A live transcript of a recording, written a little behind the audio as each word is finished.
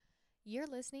You're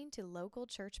listening to Local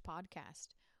Church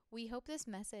Podcast. We hope this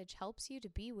message helps you to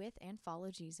be with and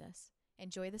follow Jesus.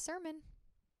 Enjoy the sermon.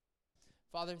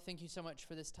 Father, thank you so much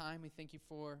for this time. We thank you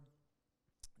for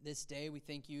this day. We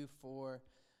thank you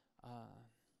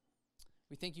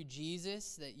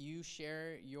Jesus, that you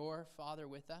share your Father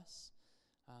with us,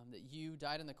 that you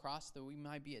died on the cross that we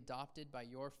might be adopted by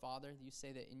your Father. You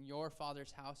say that in your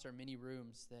Father's house are many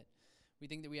rooms, that we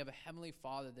think that we have a heavenly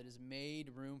Father that has made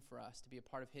room for us to be a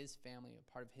part of his family,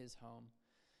 a part of his home.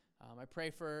 I pray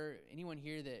for anyone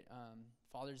here that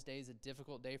Father's Day is a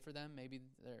difficult day for them. Maybe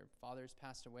their father's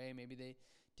passed away. Maybe they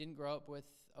didn't grow up with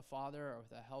a father or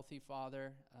with a healthy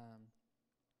father.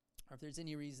 Or if there's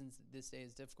any reasons that this day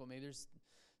is difficult, maybe there's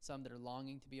some that are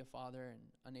longing to be a father and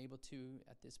unable to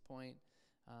at this point.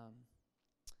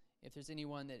 If there's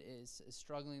anyone that is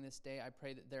struggling this day, I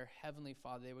pray that their heavenly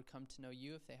Father, they would come to know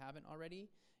you if they haven't already.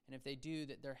 And if they do,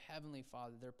 that their heavenly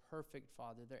Father, their perfect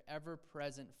Father, their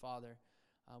ever-present Father,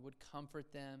 would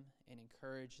comfort them and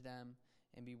encourage them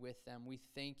and be with them. We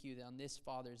thank you that on this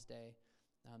Father's Day,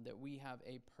 that we have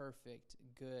a perfect,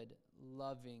 good,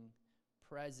 loving,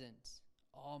 present,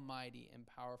 almighty, and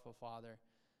powerful Father.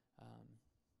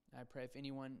 I pray if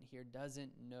anyone here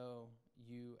doesn't know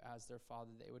you as their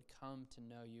Father, they would come to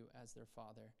know you as their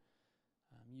Father.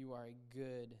 You are a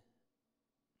good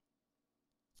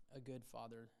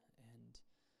Father, and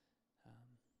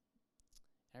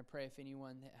I pray if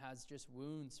anyone that has just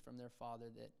wounds from their father,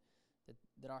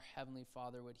 that our Heavenly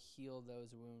Father would heal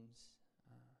those wounds.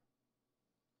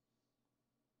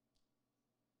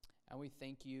 And we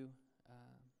thank you.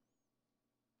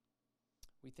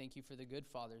 We thank you for the good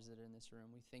fathers that are in this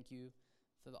room. We thank you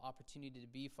for the opportunity to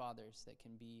be fathers that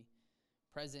can be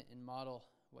present and model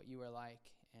what you are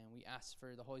like. And we ask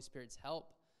for the Holy Spirit's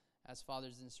help as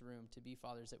fathers in this room to be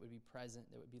fathers that would be present,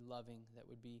 that would be loving, that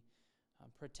would be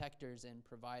protectors and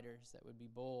providers, that would be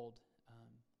bold,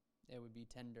 that would be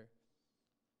tender.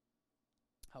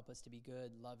 Help us to be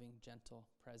good, loving, gentle,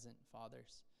 present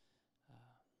fathers.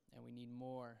 And we need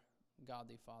more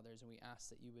godly fathers, and we ask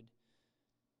that you would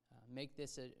make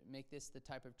this the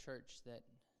type of church that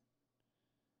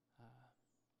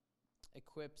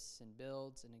equips and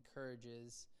builds and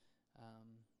encourages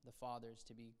the fathers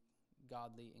to be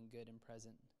godly and good and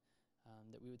present.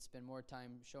 That we would spend more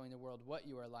time showing the world what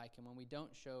you are like, and when we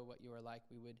don't show what you are like,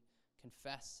 we would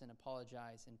confess and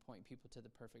apologize and point people to the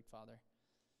perfect Father.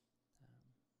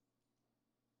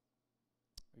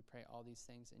 We pray all these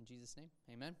things in Jesus' name.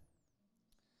 Amen.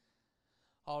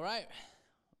 All right.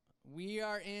 We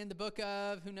are in the book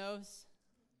of, who knows?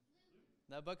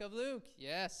 The book of Luke.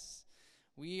 Yes.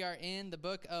 We are in the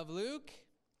book of Luke.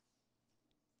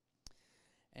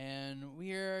 And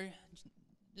we are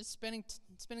just spending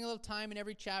a little time in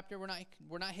every chapter. We're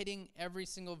not hitting every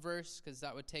single verse because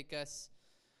that would take us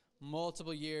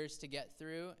multiple years to get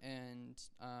through, and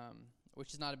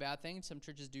which is not a bad thing. Some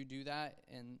churches do that,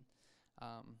 and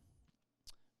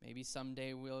maybe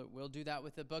someday we'll do that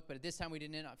with the book. But at this time, we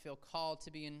did not feel called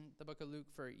to be in the book of Luke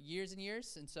for years and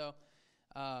years, and so.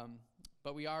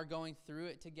 But we are going through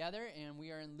it together, and we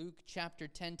are in Luke chapter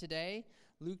 10 today.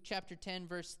 Luke chapter 10,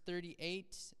 verse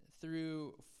 38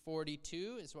 through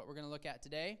 42 is what we're going to look at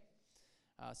today.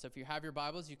 So if you have your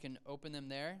Bibles, you can open them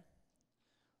there.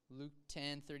 Luke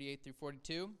 10, 38 through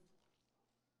 42.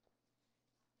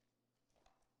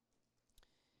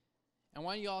 And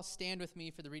why don't you all stand with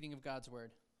me for the reading of God's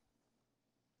Word?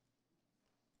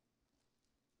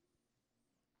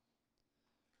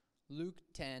 Luke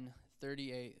 10,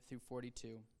 38 through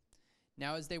 42.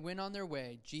 Now as they went on their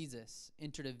way, Jesus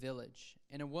entered a village,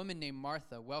 and a woman named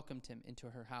Martha welcomed him into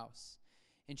her house.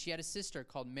 And she had a sister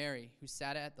called Mary, who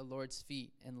sat at the Lord's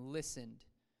feet and listened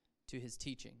to his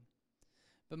teaching.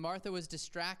 But Martha was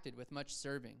distracted with much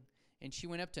serving, and she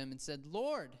went up to him and said,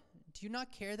 "Lord, do you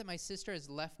not care that my sister has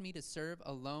left me to serve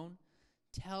alone?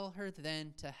 Tell her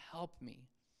then to help me."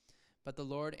 But the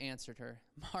Lord answered her,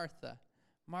 "Martha,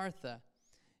 Martha,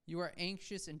 you are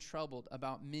anxious and troubled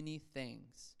about many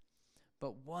things,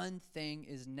 but one thing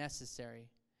is necessary.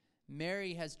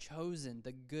 Mary has chosen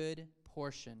the good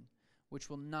portion, which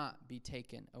will not be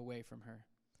taken away from her."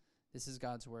 This is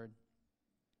God's word.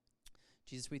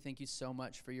 Jesus, we thank you so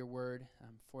much for your word,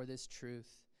 for this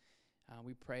truth.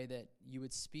 We pray that you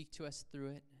would speak to us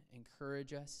through it,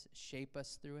 encourage us, shape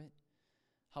us through it.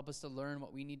 Help us to learn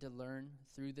what we need to learn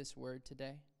through this word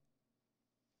today.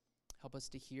 Help us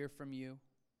to hear from you.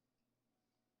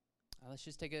 Let's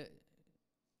just take a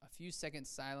few seconds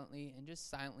silently and just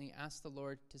silently ask the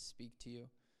Lord to speak to you.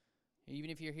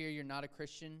 Even if you're here, you're not a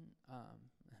Christian,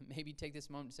 maybe take this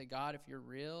moment to say, God, if you're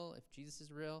real, if Jesus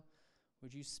is real,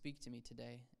 would you speak to me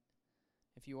today?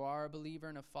 If you are a believer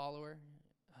and a follower,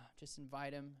 just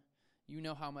invite him. You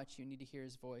know how much you need to hear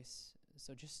his voice.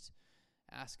 So just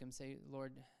ask him, say,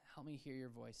 Lord, help me hear your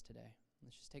voice today.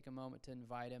 Let's just take a moment to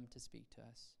invite him to speak to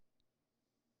us.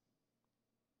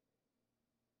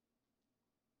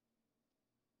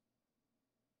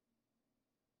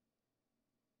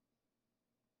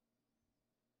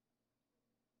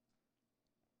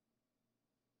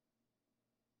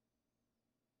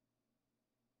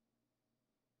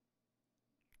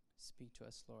 Speak to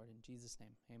us, Lord, in Jesus'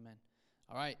 name. Amen.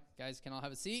 All right, guys, can all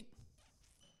have a seat?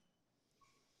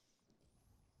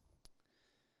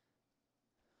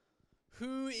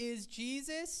 Who is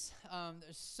Jesus?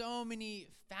 There's so many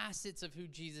facets of who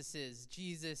Jesus is.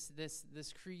 Jesus,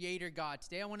 this creator God.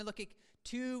 Today I want to look at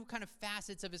two kind of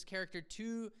facets of his character,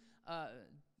 two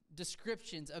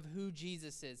descriptions of who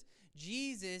Jesus is.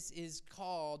 Jesus is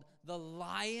called the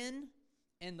Lion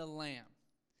and the Lamb.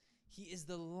 He is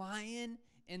the Lion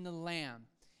and the Lamb.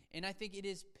 And I think it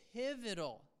is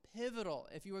pivotal,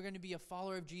 if you are going to be a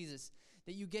follower of Jesus,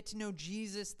 that you get to know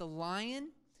Jesus the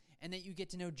Lion and that you get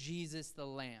to know Jesus the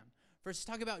Lamb. First,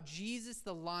 talk about Jesus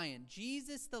the Lion.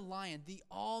 Jesus the Lion, the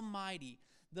Almighty,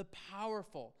 the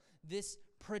powerful, this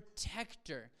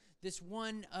protector, this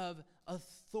one of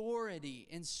authority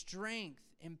and strength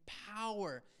and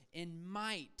power and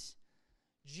might.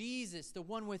 Jesus, the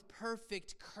one with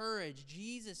perfect courage.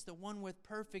 Jesus, the one with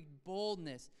perfect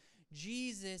boldness.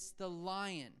 Jesus, the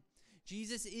Lion.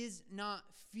 Jesus is not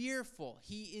fearful.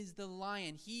 He is the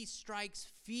Lion. He strikes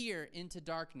fear into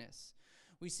darkness.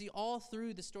 We see all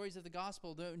through the stories of the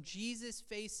gospel that when Jesus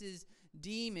faces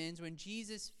demons, when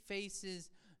Jesus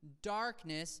faces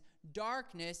darkness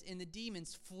and the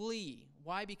demons flee.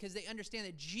 Why? Because they understand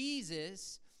that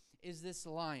Jesus is this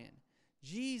Lion.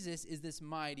 Jesus is this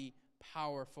mighty,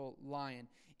 powerful Lion.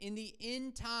 In the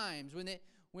end times, when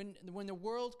the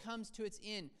world comes to its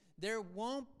end, there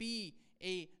won't be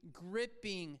a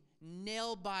gripping,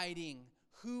 nail-biting,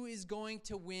 who is going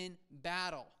to win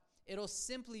battle. It'll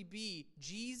simply be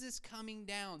Jesus coming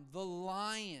down, the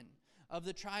Lion of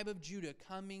the tribe of Judah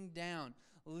coming down,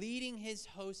 leading his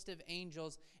host of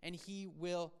angels, and he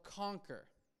will conquer.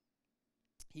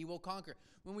 He will conquer.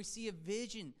 When we see a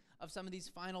vision of some of these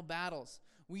final battles,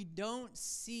 we don't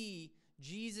see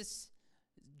Jesus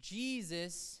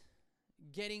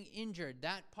getting injured.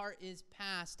 That part is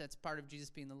past. That's part of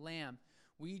Jesus being the Lamb.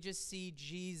 We just see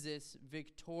Jesus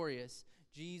victorious.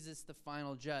 Jesus the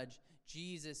final judge.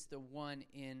 Jesus the one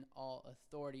in all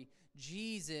authority.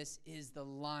 Jesus is the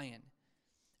Lion.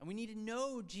 And we need to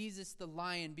know Jesus the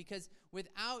Lion, because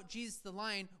without Jesus the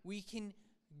Lion, we can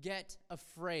get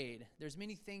afraid. There's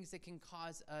many things that can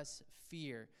cause us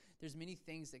fear. There's many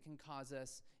things that can cause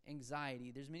us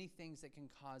anxiety. There's many things that can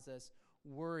cause us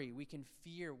worry. We can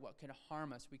fear what could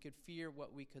harm us. We could fear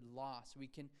what we could lose. We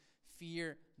can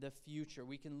fear the future.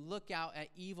 We can look out at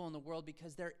evil in the world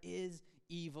because there is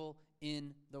evil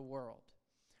in the world,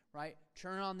 right?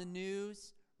 Turn on the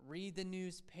news, read the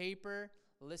newspaper,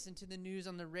 listen to the news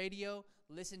on the radio,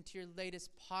 listen to your latest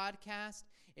podcast.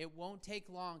 It won't take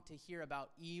long to hear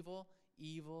about evil,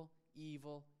 evil,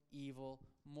 evil, evil,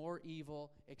 more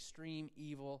evil, extreme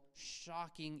evil,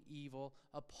 shocking evil,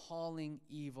 appalling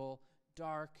evil,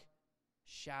 dark,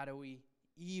 shadowy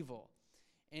evil.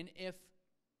 And if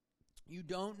you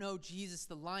don't know Jesus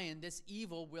the Lion, this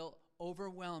evil will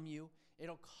overwhelm you.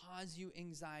 It'll cause you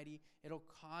anxiety. It'll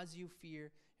cause you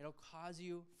fear. It'll cause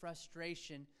you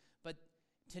frustration. But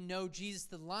to know Jesus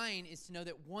the Lion is to know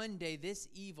that one day this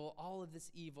evil, all of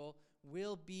this evil,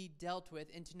 will be dealt with,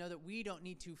 and to know that we don't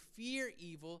need to fear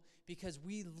evil because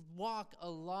we walk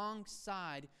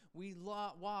alongside, we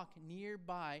walk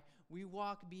nearby, we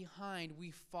walk behind,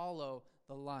 we follow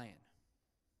the Lion.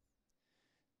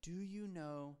 Do you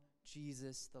know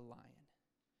Jesus the Lion?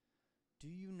 Do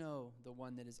you know the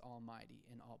one that is almighty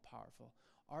and all-powerful?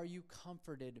 Are you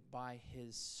comforted by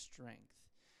his strength?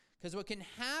 Because what can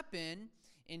happen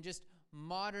in just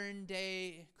modern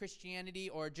day Christianity,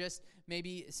 or just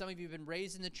maybe some of you have been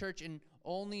raised in the church and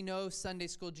only know Sunday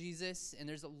school Jesus, and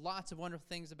there's lots of wonderful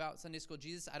things about Sunday school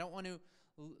Jesus. I don't want to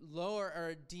lower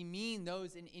or demean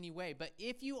those in any way, but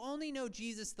if you only know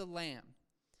Jesus the Lamb,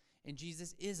 and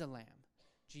Jesus is a lamb,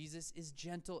 Jesus is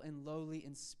gentle and lowly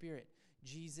in spirit,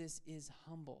 Jesus is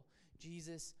humble,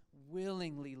 Jesus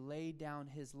willingly laid down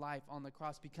his life on the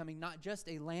cross, becoming not just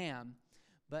a lamb,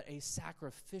 but a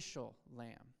sacrificial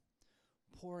lamb,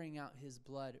 pouring out his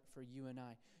blood for you and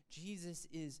I. Jesus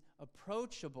is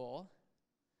approachable,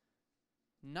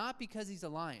 not because he's a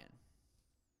lion.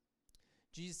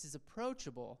 Jesus is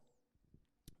approachable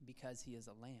because he is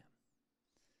a lamb.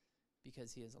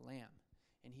 Because he is a lamb.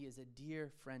 And he is a dear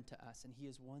friend to us, and he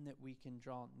is one that we can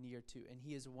draw near to, and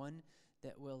he is one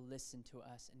that will listen to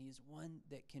us, and he is one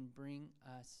that can bring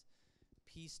us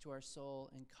peace to our soul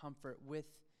and comfort with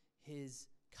his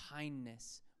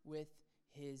kindness, with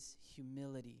his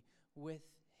humility, with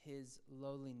his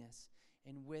lowliness,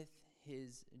 and with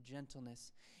his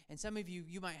gentleness. And some of you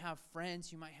might have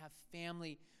friends, you might have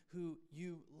family who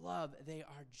you love. They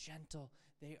are gentle,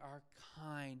 they are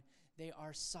kind, they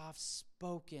are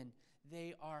soft-spoken,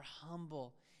 they are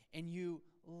humble, and you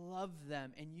love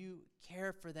them, and you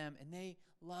care for them, and they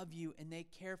love you, and they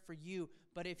care for you.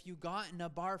 But if you got in a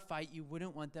bar fight, you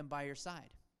wouldn't want them by your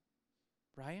side,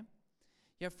 right?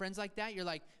 You have friends like that? You're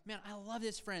like, man, I love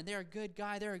this friend. They're a good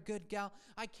guy. They're a good gal.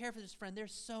 I care for this friend. They're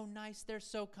so nice. They're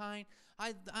so kind.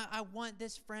 I want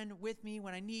this friend with me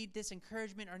when I need this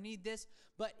encouragement or need this.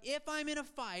 But if I'm in a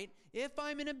fight, if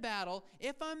I'm in a battle,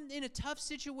 if I'm in a tough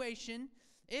situation,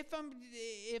 if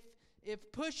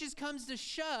pushes comes to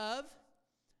shove,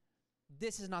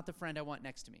 this is not the friend I want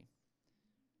next to me.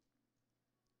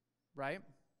 Right?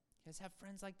 You guys have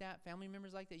friends like that, family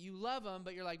members like that? You love them,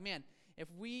 but you're like, man, if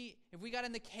we got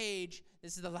in the cage,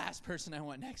 this is the last person I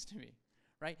want next to me,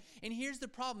 right? And here's the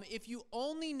problem. If you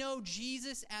only know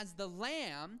Jesus as the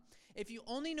Lamb, and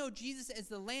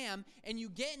you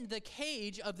get in the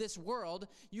cage of this world,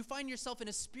 you find yourself in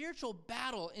a spiritual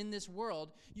battle in this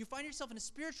world. You find yourself in a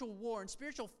spiritual war and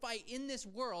spiritual fight in this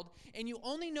world, and you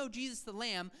only know Jesus the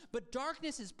Lamb, but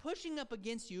darkness is pushing up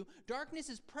against you. Darkness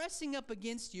is pressing up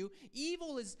against you.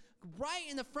 Evil is right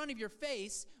in the front of your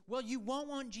face. Well, you won't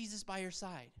want Jesus by your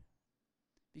side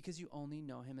because you only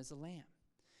know him as a lamb.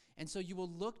 And so you will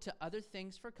look to other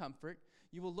things for comfort.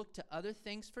 You will look to other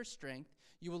things for strength.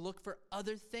 You will look for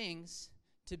other things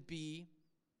to be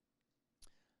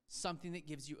something that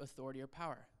gives you authority or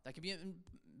power. That could be a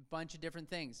bunch of different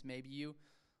things. Maybe you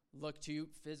look to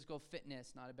physical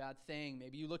fitness, not a bad thing.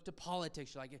 Maybe you look to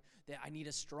politics. You're like, I need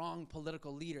a strong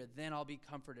political leader, then I'll be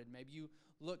comforted. Maybe you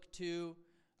look to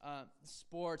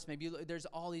sports. Maybe there's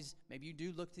all these. Maybe you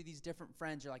do look to these different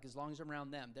friends. You're like, as long as I'm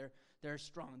around them, they're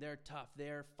strong, they're tough,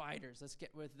 they're fighters. Let's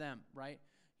get with them, right?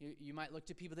 You might look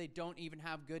to people, they don't even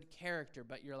have good character,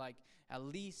 but you're like, at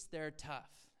least they're tough,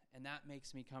 and that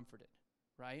makes me comforted,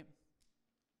 right?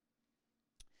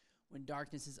 When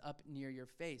darkness is up near your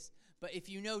face. But if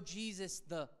you know Jesus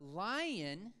the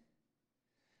Lion,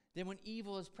 then when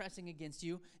evil is pressing against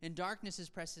you and darkness is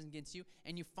pressing against you,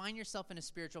 and you find yourself in a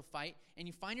spiritual fight and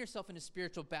you find yourself in a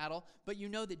spiritual battle, but you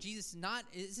know that Jesus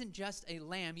isn't just a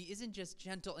lamb, he isn't just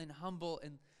gentle and humble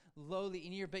and lowly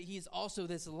in ear, but he is also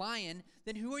this lion,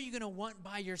 then who are you going to want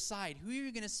by your side? Who are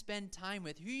you going to spend time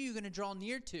with? Who are you going to draw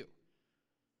near to?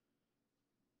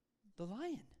 The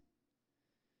lion.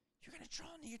 You're going to draw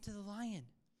near to the lion.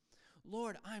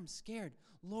 Lord, I'm scared.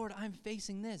 Lord, I'm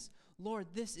facing this. Lord,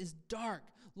 this is dark.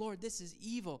 Lord, this is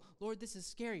evil. Lord, this is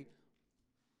scary.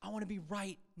 I want to be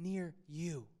right near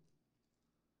you.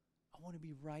 I want to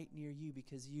be right near you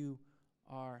because you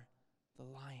are the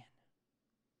lion.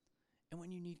 And when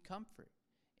you need comfort,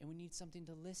 and when you need something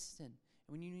to listen, and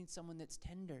when you need someone that's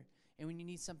tender, and when you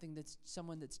need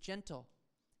someone that's gentle,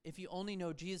 if you only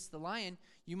know Jesus the Lion,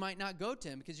 you might not go to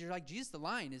him because you're like, Jesus the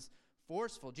Lion is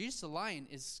forceful. Jesus the Lion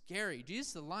is scary.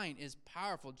 Jesus the Lion is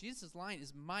powerful. Jesus the Lion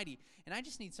is mighty. And I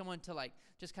just need someone to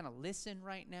just kind of listen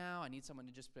right now. I need someone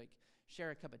to just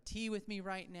share a cup of tea with me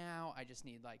right now. I just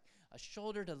need a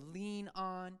shoulder to lean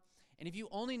on. And if you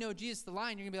only know Jesus the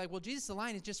Lion, you're going to be like, well, Jesus the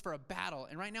Lion is just for a battle.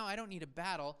 And right now I don't need a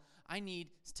battle. I need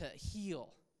to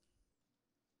heal.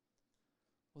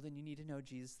 Well, then you need to know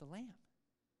Jesus the Lamb.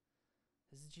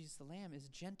 This is Jesus the Lamb is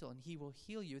gentle and he will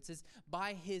heal you. It says,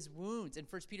 by his wounds. In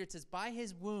 1 Peter it says, by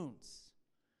his wounds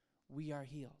we are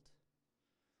healed.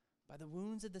 By the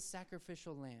wounds of the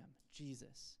sacrificial lamb,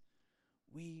 Jesus,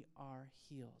 we are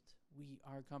healed. We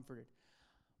are comforted.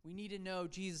 We need to know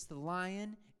Jesus the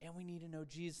Lion and we need to know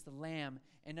Jesus the Lamb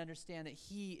and understand that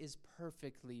he is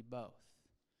perfectly both.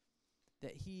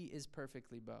 That he is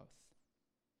perfectly both.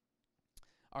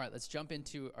 All right, let's jump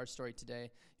into our story today.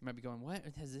 You might be going, what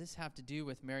does this have to do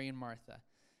with Mary and Martha?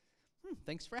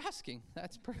 Thanks for asking.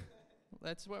 That's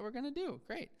what we're going to do.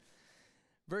 Great.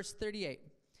 Verse 38.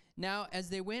 Now, as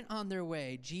they went on their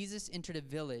way, Jesus entered a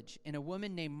village, and a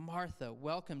woman named Martha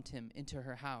welcomed him into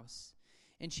her house.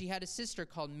 And she had a sister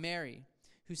called Mary,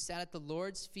 who sat at the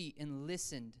Lord's feet and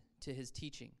listened to his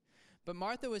teaching. But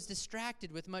Martha was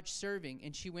distracted with much serving,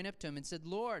 and she went up to him and said,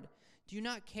 Lord, do you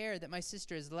not care that my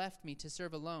sister has left me to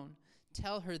serve alone?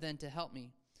 Tell her then to help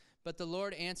me. But the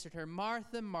Lord answered her,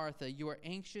 Martha, Martha, you are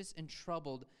anxious and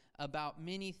troubled about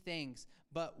many things,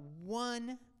 but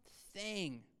one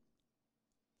thing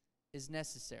is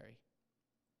necessary.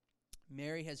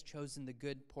 Mary has chosen the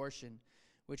good portion,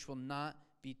 which will not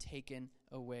be taken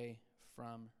away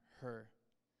from her.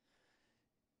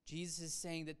 Jesus is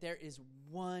saying that there is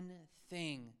one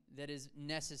thing that is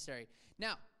necessary.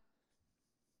 Now,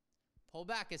 pull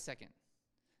back a second.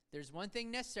 There's one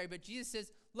thing necessary, but Jesus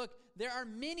says, look, there are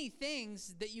many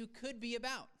things that you could be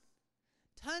about.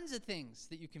 Tons of things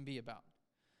that you can be about.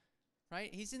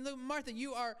 Right? He's saying, look, Martha,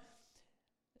 you are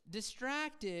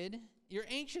distracted. You're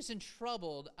anxious and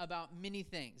troubled about many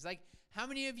things. Like, how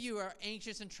many of you are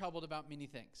anxious and troubled about many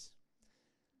things?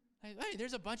 Like, hey,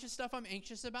 there's a bunch of stuff I'm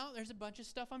anxious about. There's a bunch of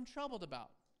stuff I'm troubled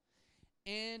about.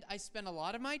 And I spend a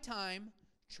lot of my time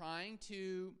trying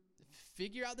to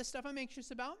figure out the stuff I'm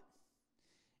anxious about.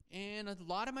 And a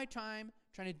lot of my time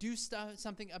trying to do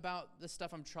something about the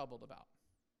stuff I'm troubled about.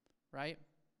 Right?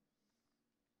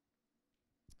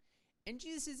 And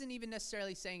Jesus isn't even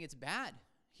necessarily saying it's bad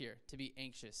here to be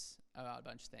anxious about a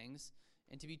bunch of things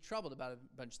and to be troubled about a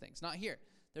bunch of things. Not here.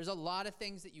 There's a lot of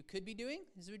things that you could be doing.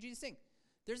 This is what Jesus is saying.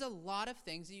 There's a lot of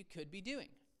things that you could be doing.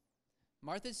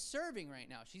 Martha's serving right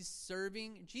now. She's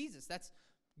serving Jesus. That's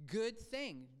a good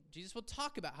thing. Jesus will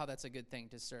talk about how that's a good thing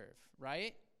to serve,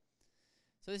 right?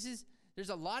 So there's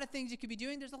a lot of things you could be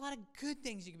doing. There's a lot of good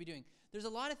things you could be doing. There's a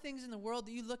lot of things in the world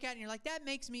that you look at and you're like, that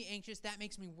makes me anxious. That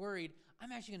makes me worried.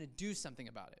 I'm actually going to do something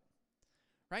about it,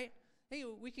 right? Hey,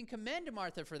 we can commend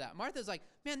Martha for that. Martha's like,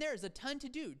 man, there is a ton to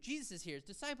do. Jesus is here. His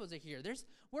disciples are here.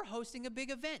 We're hosting a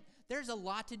big event. There's a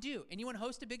lot to do. And you want to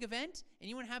host a big event? And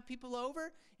you want to have people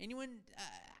over? And you want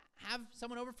to have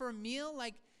someone over for a meal?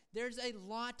 Like, there's a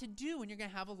lot to do when you're going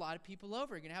to have a lot of people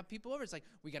over. You're going to have people over. It's like,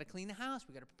 we got to clean the house.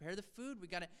 We got to prepare the food.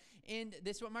 And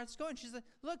this is what Martha's going. She's like,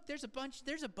 look, there's a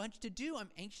bunch to do. I'm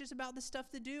anxious about this stuff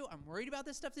to do. I'm worried about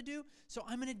this stuff to do. So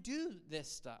I'm going to do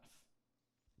this stuff.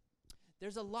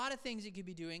 There's a lot of things you could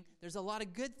be doing. There's a lot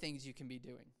of good things you can be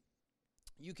doing.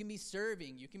 You can be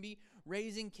serving. You can be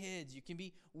raising kids. You can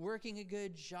be working a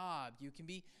good job. You can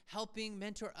be helping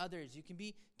mentor others. You can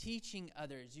be teaching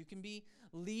others. You can be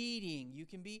leading. You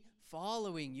can be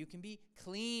following. You can be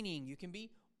cleaning. You can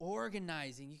be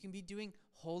organizing. You can be doing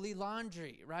holy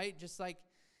laundry, right? Just like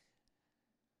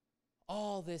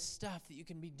all this stuff that you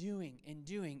can be doing,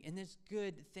 and there's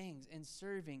good things, and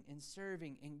serving,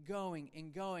 and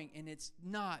going, and it's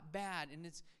not bad, and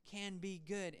it can be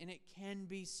good, and it can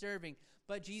be serving.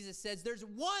 But Jesus says there's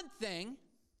one thing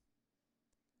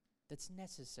that's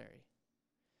necessary.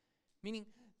 Meaning,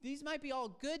 these might be all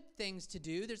good things to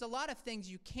do. There's a lot of things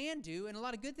you can do and a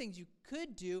lot of good things you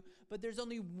could do, but there's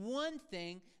only one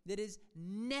thing that is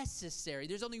necessary.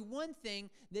 There's only one thing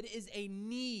that is a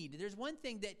need. There's one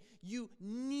thing that you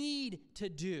need to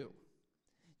do.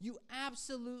 You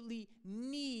absolutely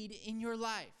need in your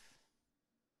life.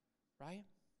 Right?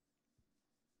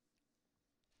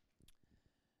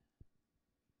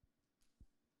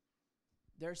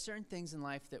 There are certain things in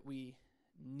life that we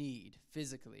need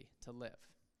physically to live.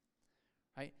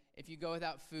 Right? If you go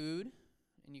without food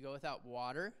and you go without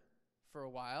water for a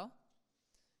while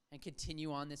and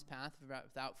continue on this path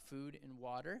without food and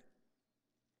water,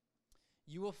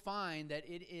 you will find that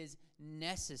it is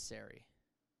necessary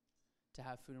to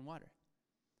have food and water.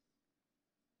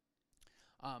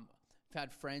 I've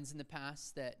had friends in the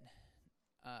past that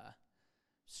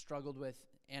struggled with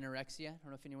anorexia. I don't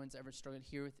know if anyone's ever struggled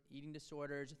here with eating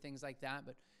disorders or things like that,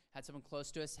 but had someone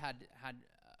close to us had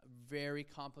very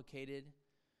complicated,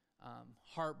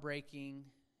 heartbreaking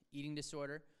eating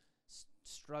disorder,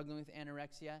 struggling with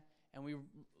anorexia, and we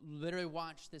literally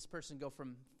watched this person go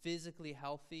from physically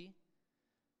healthy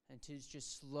and to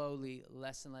just slowly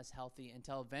less and less healthy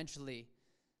until eventually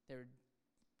they were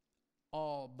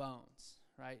all bones,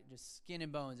 right? Just skin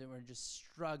and bones, and we're just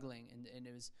struggling, and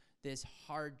it was this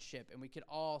hardship, and we could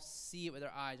all see it with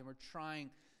our eyes, and we're trying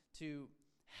to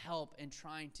help and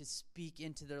trying to speak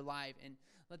into their life and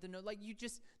let them know, like, you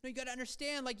got to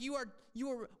understand, like, you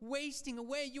are wasting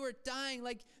away, you are dying.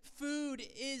 Like, food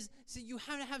is, so you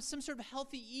have to have some sort of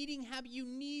healthy eating habit. You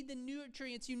need the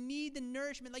nutrients, you need the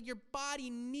nourishment, like, your body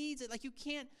needs it. Like, you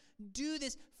can't do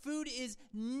this. Food is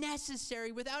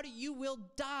necessary. Without it, you will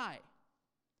die.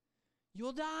 You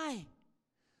will die.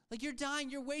 Like, you're dying,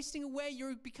 you're wasting away,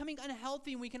 you're becoming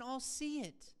unhealthy, and we can all see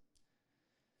it.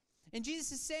 And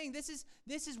Jesus is saying this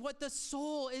is what the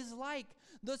soul is like.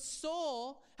 The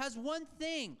soul has one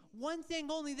thing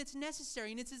only that's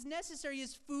necessary, and it's as necessary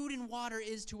as food and water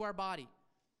is to our body.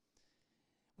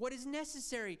 What is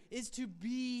necessary is to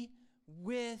be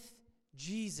with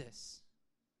Jesus.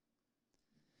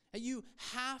 And you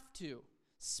have to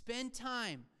spend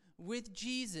time with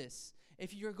Jesus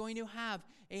if you're going to have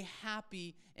a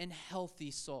happy and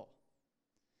healthy soul.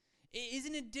 It is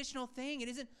an additional thing. It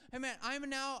isn't, hey man,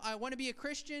 I want to be a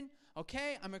Christian.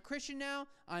 Okay, I'm a Christian now.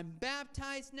 I'm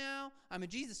baptized now. I'm a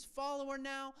Jesus follower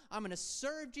now. I'm going to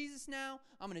serve Jesus now.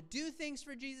 I'm going to do things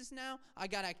for Jesus now. I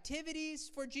got activities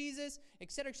for Jesus,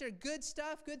 et cetera, et cetera. Good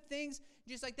stuff, good things.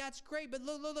 Just like, that's great, but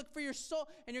look for your soul.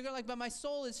 And you're going like, but my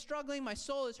soul is struggling. My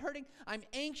soul is hurting. I'm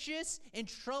anxious and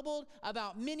troubled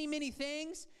about many, many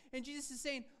things. And Jesus is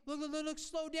saying, look,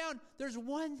 slow down. There's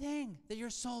one thing that your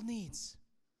soul needs.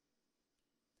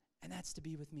 And that's to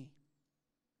be with me.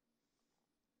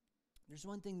 There's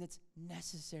one thing that's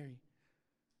necessary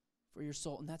for your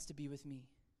soul, and that's to be with me.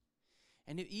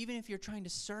 And even if you're trying to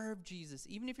serve Jesus,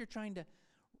 even if you're trying to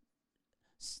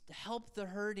help the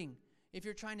hurting, if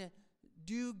you're trying to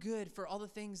do good for all the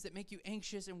things that make you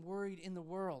anxious and worried in the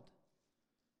world,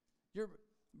 you're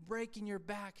breaking your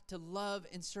back to love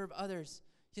and serve others.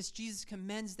 Yes, Jesus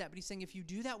commends that, but he's saying if you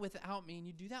do that without me and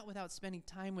you do that without spending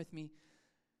time with me,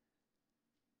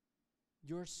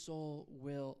 your soul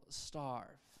will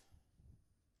starve.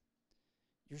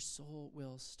 Your soul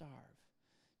will starve.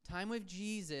 Time with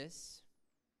Jesus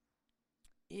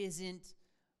isn't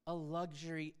a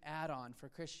luxury add-on for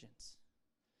Christians.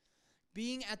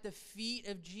 Being at the feet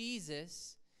of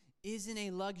Jesus isn't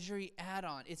a luxury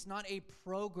add-on. It's not a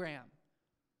program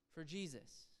for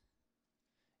Jesus.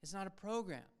 It's not a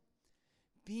program.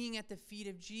 Being at the feet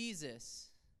of Jesus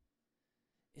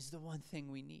is the one thing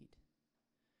we need.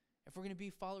 If we're going to be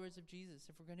followers of Jesus,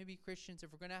 if we're going to be Christians,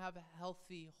 if we're going to have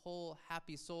healthy, whole,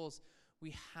 happy souls,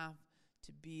 we have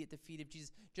to be at the feet of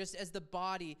Jesus. Just as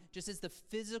the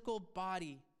physical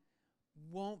body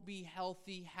won't be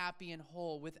healthy, happy, and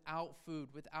whole without food,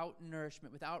 without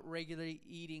nourishment, without regularly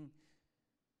eating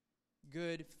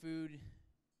good food,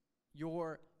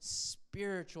 your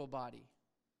spiritual body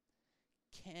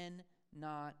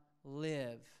cannot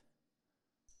live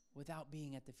without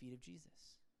being at the feet of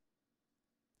Jesus.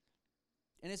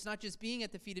 And it's not just being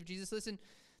at the feet of Jesus. Listen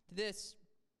to this.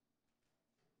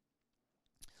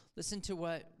 Listen to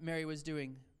what Mary was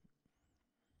doing.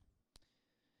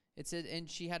 It said, and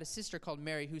she had a sister called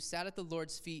Mary who sat at the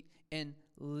Lord's feet and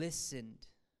listened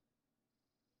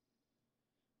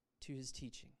to his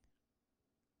teaching.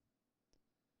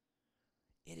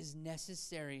 It is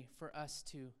necessary for us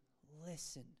to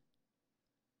listen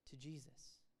to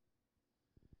Jesus.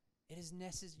 It is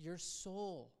necessary. Your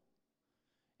soul,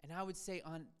 and I would say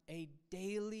on a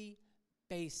daily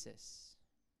basis,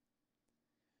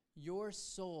 your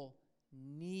soul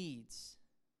needs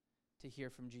to hear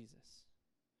from Jesus.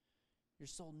 Your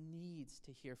soul needs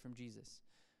to hear from Jesus.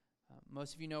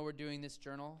 Most of you know we're doing this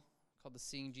journal called the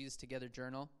Seeing Jesus Together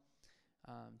Journal.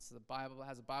 So the Bible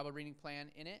has a Bible reading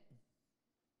plan in it.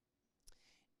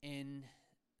 And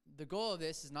the goal of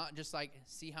this is not just like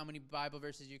see how many Bible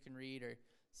verses you can read or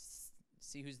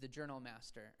see who's the journal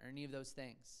master or any of those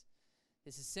things.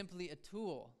 This is simply a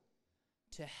tool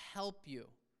to help you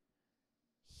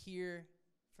hear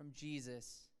from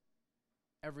Jesus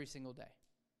every single day.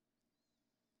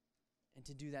 And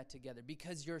to do that together.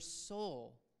 Because your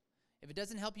soul, if it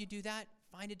doesn't help you do that,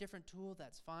 find a different tool,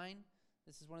 that's fine.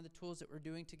 This is one of the tools that we're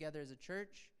doing together as a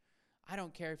church. I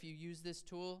don't care if you use this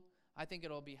tool. I think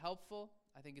it'll be helpful.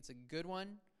 I think it's a good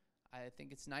one. I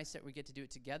think it's nice that we get to do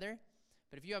it together.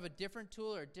 But if you have a different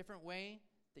tool or a different way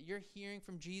that you're hearing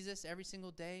from Jesus every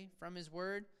single day from his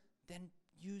word, then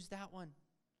use that one.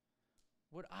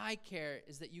 What I care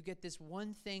is that you get this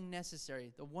one thing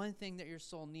necessary, the one thing that your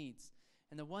soul needs.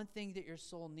 And the one thing that your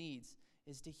soul needs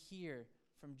is to hear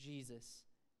from Jesus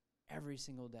every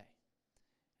single day.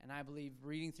 And I believe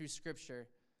reading through Scripture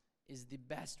is the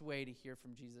best way to hear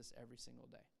from Jesus every single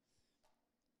day.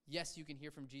 Yes, you can hear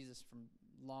from Jesus from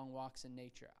long walks in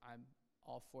nature. I'm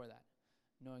all for that.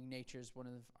 Knowing nature is one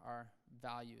of our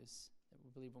values. That we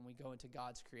believe when we go into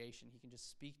God's creation, he can just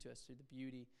speak to us through the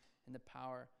beauty and the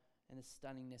power and the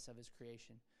stunningness of his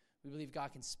creation. We believe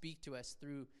God can speak to us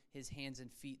through his hands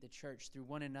and feet, the church, through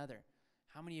one another.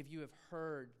 How many of you have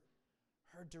heard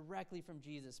directly from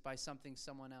Jesus by something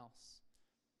someone else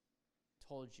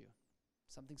told you?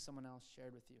 Something someone else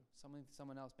shared with you? Something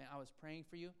someone else, man, I was praying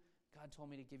for you. God told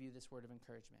me to give you this word of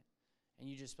encouragement. And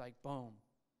you just like, boom.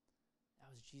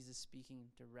 That was Jesus speaking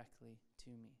directly to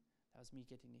me. That was me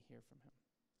getting to hear from him.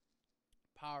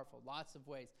 Powerful, lots of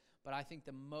ways. But I think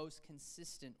the most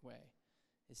consistent way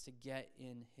is to get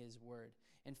in his word.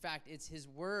 In fact, it's his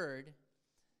word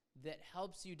that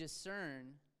helps you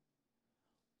discern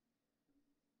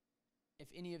if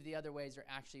any of the other ways are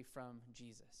actually from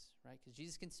Jesus, right? Because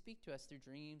Jesus can speak to us through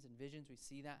dreams and visions. We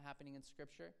see that happening in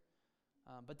Scripture.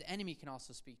 But the enemy can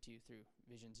also speak to you through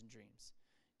visions and dreams.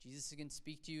 Jesus can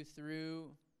speak to you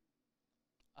through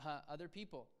other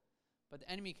people, But the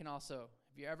enemy can also,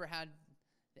 have you ever had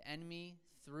the enemy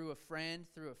through a friend,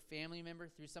 through a family member,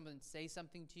 through someone say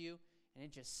something to you, and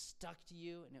it just stuck to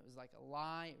you, and it was like a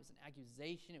lie, it was an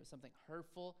accusation, it was something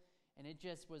hurtful, and it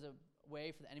just was a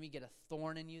way for the enemy to get a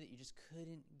thorn in you that you just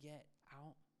couldn't get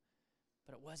out,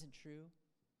 but it wasn't true.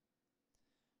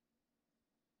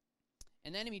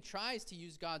 And the enemy tries to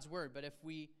use God's word, but if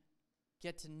we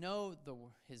get to know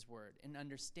his word and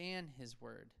understand his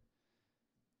word,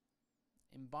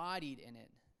 embodied in it,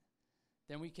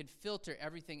 then we can filter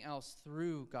everything else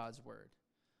through God's word.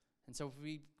 And so if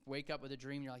we wake up with a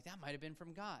dream, you're like, that might have been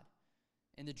from God.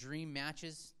 And the dream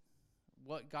matches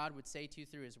what God would say to you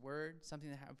through his word, something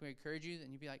that would encourage you,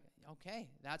 then you'd be like, okay,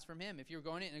 that's from him. If you're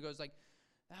going in and it goes like,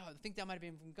 oh, I think that might have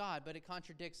been from God, but it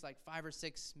contradicts like 5 or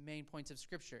 6 main points of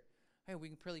Scripture. Hey, we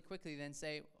can pretty quickly then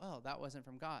say, oh, that wasn't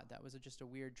from God. That was just a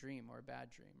weird dream or a bad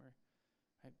dream.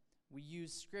 Right? We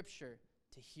use Scripture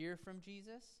to hear from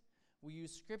Jesus. We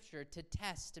use Scripture to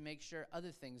test to make sure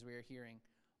other things we are hearing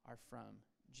are from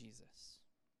Jesus.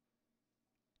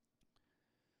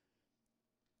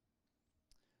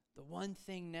 The one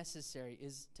thing necessary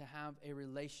is to have a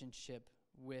relationship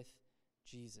with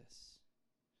Jesus.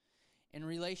 In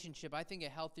relationship, I think a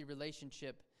healthy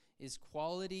relationship is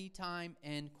quality time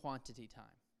and quantity time.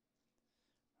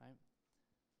 Right?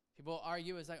 People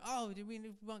argue, it's like, oh, do we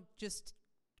want just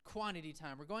quantity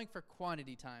time? We're going for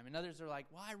quantity time. And others are like,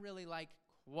 well, I really like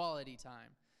quality time.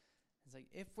 It's like,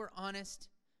 if we're honest,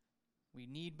 we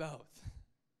need both.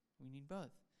 We need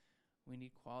both. We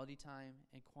need quality time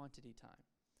and quantity time.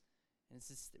 And it's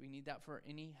just, we need that for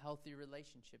any healthy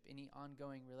relationship, any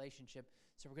ongoing relationship.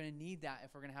 So we're going to need that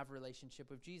if we're going to have a relationship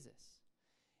with Jesus.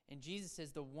 And Jesus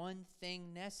says the one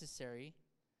thing necessary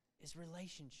is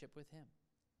relationship with him.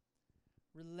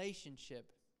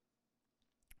 Relationship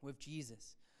with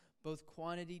Jesus. Both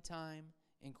quantity time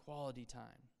and quality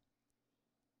time.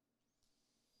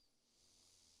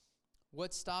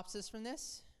 What stops us from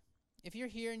this? If you're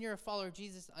here and you're a follower of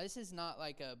Jesus, this is not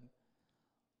like a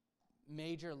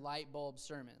major light bulb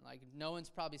sermon. Like no one's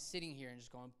probably sitting here and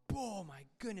just going, oh my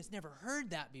goodness, never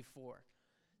heard that before.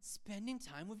 Spending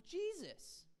time with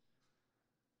Jesus.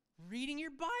 Reading your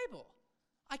Bible.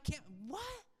 What?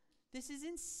 This is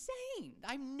insane.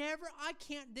 I'm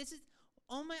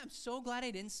so glad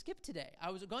I didn't skip today. I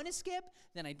was going to skip,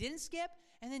 then I didn't skip,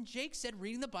 and then Jake said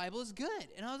reading the Bible is good.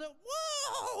 And I was like,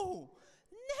 whoa,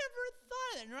 never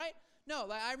thought of it, right? No,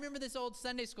 like I remember this old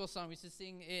Sunday school song we used to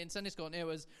sing in Sunday school, and it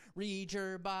was, read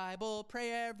your Bible,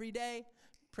 pray every day,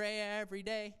 pray every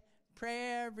day,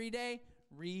 pray every day,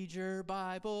 read your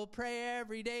Bible, pray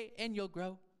every day, and you'll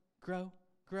grow, grow,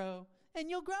 grow, and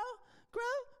you'll grow, grow,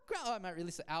 grow. Oh, I might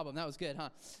release an album. That was good,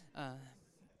 huh?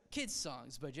 Kids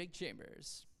Songs by Jake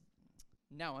Chambers.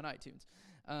 Now on iTunes.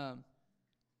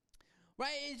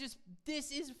 Right? It's just,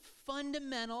 this is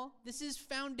fundamental. This is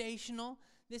foundational.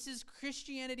 This is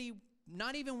Christianity,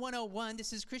 not even 101.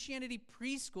 This is Christianity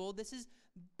preschool. This is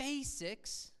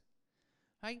basics.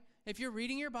 Right? If you're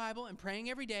reading your Bible and praying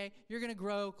every day, you're going to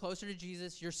grow closer to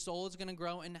Jesus. Your soul is going to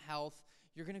grow in health.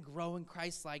 You're going to grow in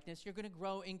Christ-likeness. You're going to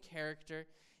grow in character.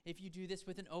 If you do this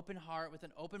with an open heart, with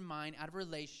an open mind, out of a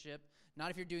relationship, not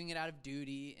if you're doing it out of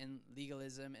duty and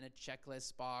legalism and a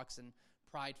checklist box and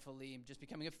pridefully and just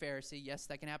becoming a Pharisee. Yes,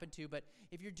 that can happen too. But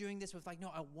if you're doing this with like, no,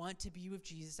 I want to be with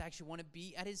Jesus. I actually want to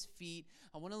be at his feet.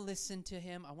 I want to listen to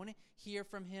him. I want to hear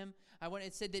from him.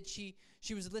 It said that she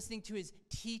was listening to his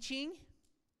teaching.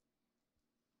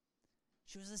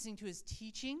 She was listening to his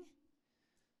teaching.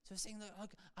 So saying,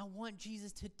 look, I want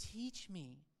Jesus to teach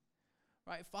me.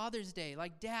 Right? Father's Day,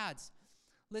 like dads,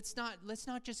 let's not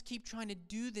just keep trying to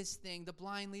do this thing, the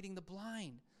blind leading the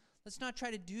blind. Let's not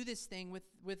try to do this thing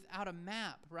without a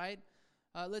map, right?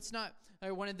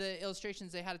 One of the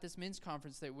illustrations they had at this men's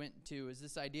conference they went to is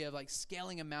this idea of like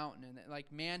scaling a mountain. And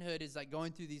like manhood is like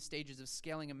going through these stages of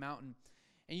scaling a mountain.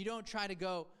 And you're not going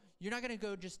to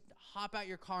go just hop out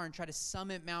your car and try to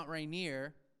summit Mount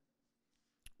Rainier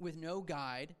with no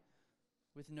guide,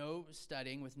 with no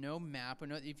studying, with no map.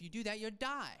 If you do that, you'll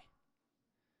die.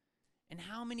 And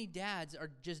how many dads are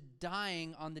just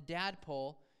dying on the dad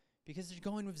pole because they're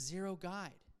going with zero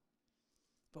guide?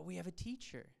 But we have a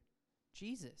teacher,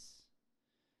 Jesus.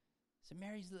 So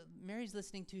Mary's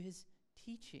listening to his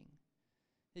teaching.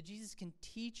 That Jesus can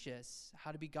teach us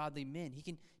how to be godly men. He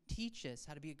can teach us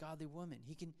how to be a godly woman.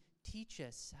 He can teach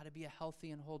us how to be a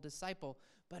healthy and whole disciple.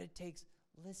 But it takes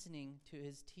listening to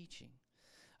his teaching.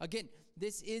 Again,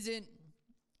 this isn't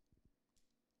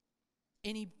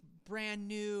any brand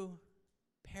new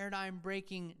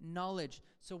paradigm-breaking knowledge.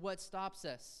 So what stops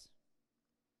us?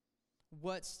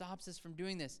 What stops us from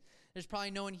doing this? There's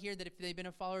probably no one here that if they've been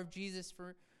a follower of Jesus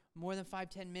for more than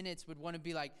 5-10 minutes would want to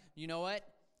be like, you know what?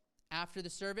 After the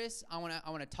service, I want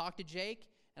to talk to Jake,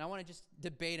 and I want to just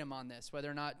debate him on this,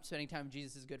 whether or not spending time with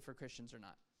Jesus is good for Christians or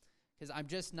not. Because I'm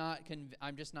just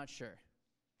not sure,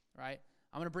 right?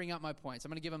 I'm going to bring out my points. I'm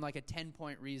going to give him like a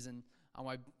 10-point reason on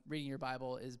why reading your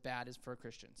Bible is bad is for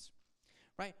Christians,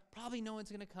 right? Probably no one's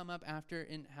going to come up after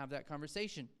and have that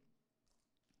conversation.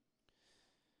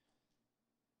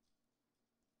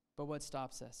 But what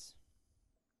stops us?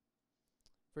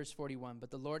 Verse 41,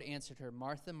 but the Lord answered her,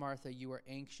 Martha, Martha, you are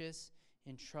anxious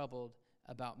and troubled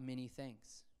about many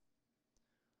things.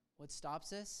 What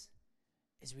stops us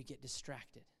is we get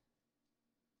distracted.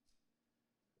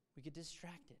 We get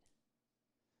distracted.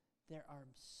 There are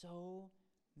so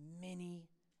many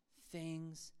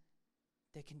things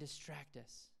that can distract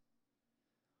us.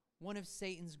 One of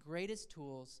Satan's greatest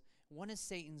tools, one of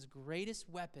Satan's greatest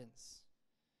weapons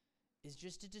is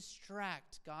just to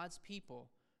distract God's people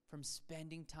from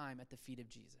spending time at the feet of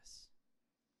Jesus.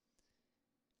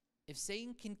 If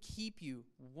Satan can keep you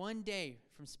one day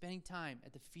from spending time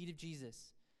at the feet of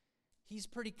Jesus, he's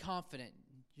pretty confident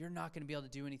you're not going to be able to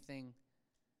do anything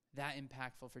that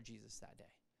impactful for Jesus that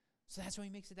day. So that's why he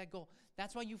makes it that goal.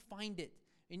 That's why you find it.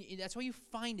 And that's why you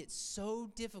find it so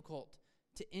difficult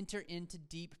to enter into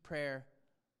deep prayer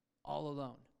all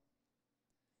alone.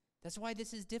 That's why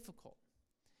this is difficult.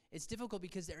 It's difficult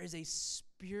because there is a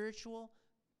spiritual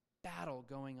battle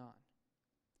going on.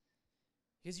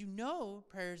 Because you know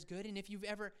prayer is good, and if you've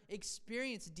ever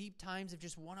experienced deep times of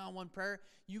just one-on-one prayer,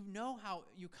 you know how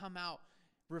you come out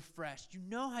refreshed. You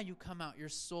know how you come out, your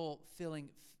soul feeling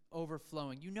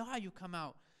overflowing. You know how you come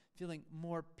out feeling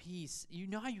more peace. You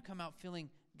know how you come out feeling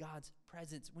God's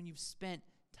presence when you've spent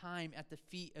time at the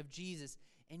feet of Jesus.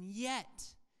 And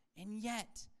yet,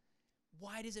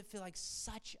 why does it feel like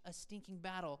such a stinking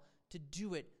battle to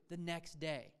do it the next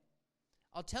day?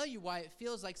 I'll tell you why it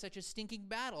feels like such a stinking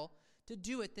battle to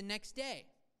do it the next day.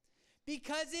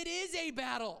 Because it is a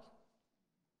battle.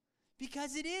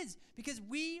 Because it is. Because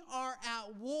we are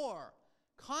at war.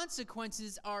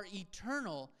 Consequences are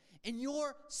eternal, and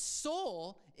your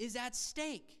soul is at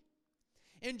stake.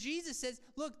 And Jesus says,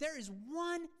 look, there is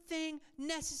one thing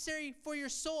necessary for your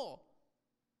soul.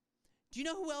 Do you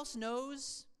know who else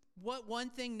knows what one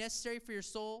thing necessary for your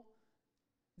soul?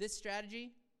 This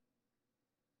strategy?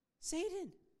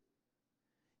 Satan.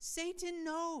 Satan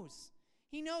knows.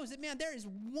 He knows that, man, there is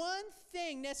one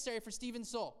thing necessary for Stephen's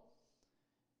soul.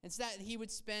 It's that he would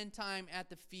spend time at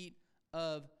the feet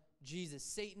of Jesus.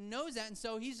 Satan knows that, and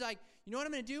so he's like, you know what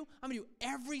I'm going to do? I'm going to do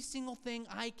every single thing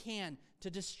I can to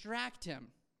distract him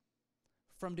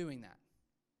from doing that.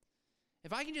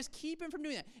 If I can just keep him from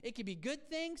doing that, it could be good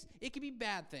things, it could be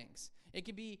bad things. It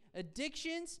could be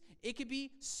addictions, it could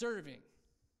be serving.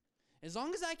 As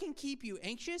long as I can keep you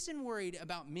anxious and worried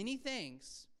about many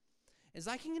things, as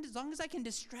long as I can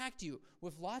distract you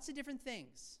with lots of different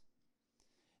things,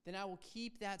 then I will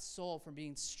keep that soul from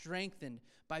being strengthened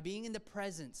by being in the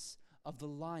presence of the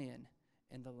lion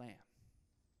and the lamb.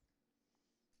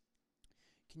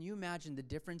 Can you imagine the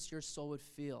difference your soul would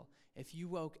feel if you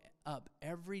woke up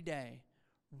every day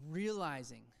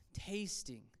realizing,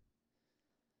 tasting,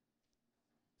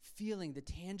 feeling the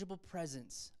tangible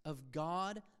presence of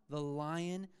God, the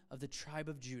Lion of the tribe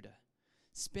of Judah,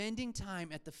 spending time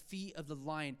at the feet of the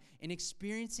lion and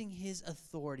experiencing his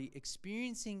authority,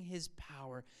 experiencing his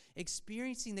power,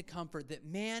 experiencing the comfort that,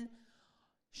 man,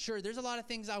 sure, there's a lot of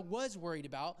things I was worried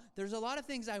about. There's a lot of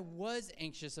things I was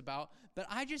anxious about, but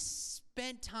I just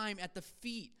spent time at the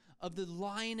feet of the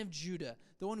Lion of Judah,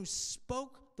 the one who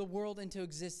spoke the world into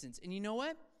existence. And you know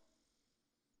what?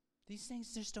 These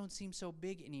things just don't seem so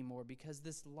big anymore because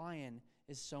this lion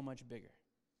is so much bigger.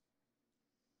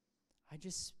 I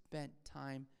just spent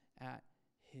time at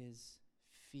his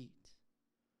feet.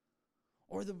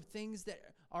 Or the things that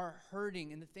are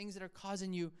hurting and the things that are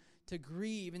causing you to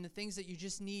grieve and the things that you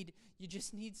just need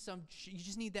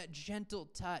that gentle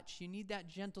touch. You need that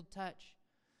gentle touch.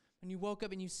 When you woke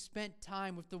up and you spent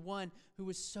time with the one who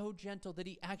was so gentle that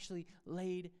he actually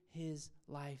laid his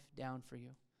life down for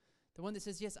you. The one that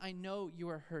says, yes, I know you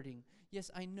are hurting.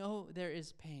 Yes, I know there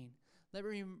is pain. Let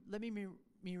me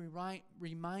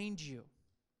remind you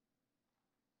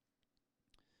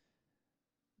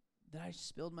that I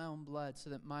spilled my own blood so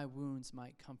that my wounds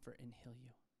might comfort and heal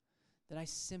you. That I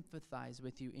sympathize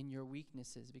with you in your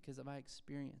weaknesses because I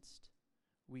experienced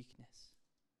weakness.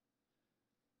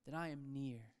 That I am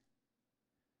near.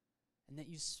 And that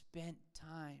you spent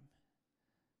time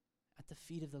at the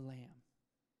feet of the Lamb.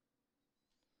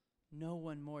 No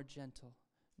one more gentle,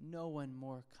 no one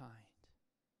more kind,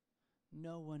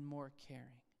 no one more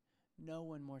caring, no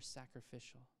one more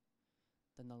sacrificial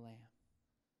than the Lamb.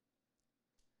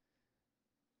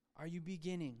 Are you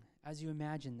beginning, as you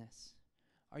imagine this,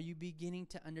 are you beginning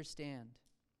to understand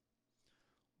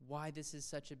why this is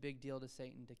such a big deal to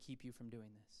Satan to keep you from doing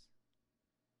this?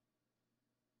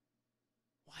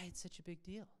 Why it's such a big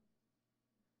deal?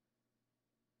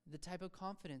 The type of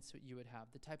confidence that you would have,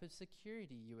 the type of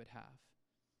security you would have,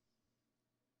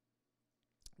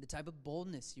 the type of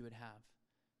boldness you would have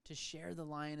to share the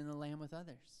lion and the lamb with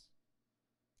others,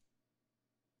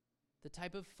 the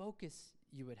type of focus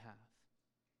you would have.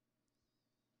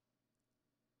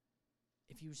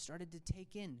 If you started to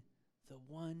take in the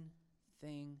one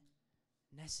thing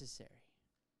necessary.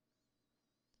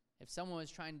 If someone was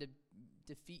trying to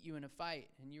defeat you in a fight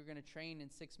and you were going to train in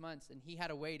 6 months and he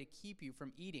had a way to keep you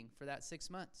from eating for that 6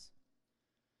 months,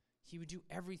 he would do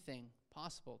everything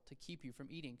possible to keep you from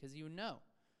eating because he would know,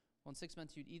 well, in 6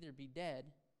 months you'd either be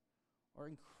dead or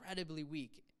incredibly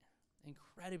weak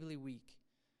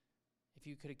if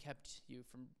you could have kept you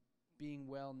from being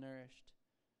well nourished,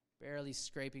 barely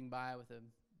scraping by with a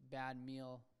bad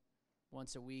meal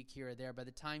once a week here or there. By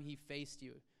the time he faced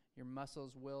you, your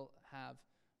muscles will have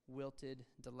wilted,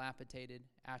 dilapidated,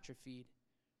 atrophied.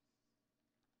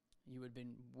 You would have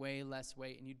been way less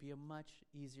weight, and you'd be a much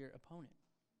easier opponent.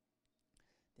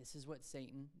 This is what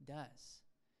Satan does.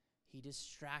 He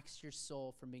distracts your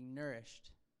soul from being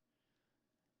nourished,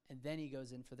 and then he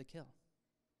goes in for the kill.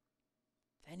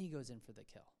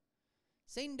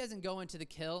 Satan doesn't go in for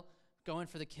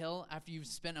the kill after you've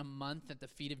spent a month at the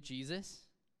feet of Jesus.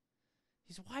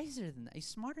 He's wiser than that. He's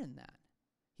smarter than that.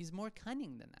 He's more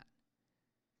cunning than that.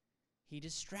 He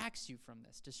distracts you from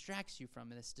this,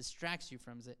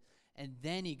 and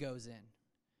then he goes in.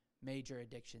 Major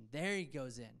addiction. There he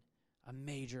goes in. A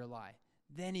major lie.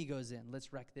 Then he goes in.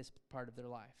 Let's wreck this part of their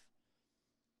life.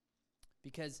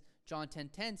 Because John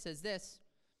 10:10 says this,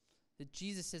 that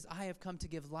Jesus says, I have come to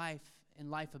give life and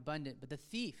life abundant, but the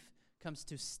thief comes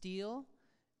to steal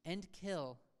and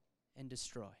kill and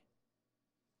destroy.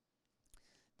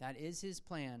 That is his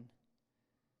plan.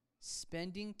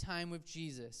 Spending time with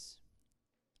Jesus.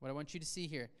 What I want you to see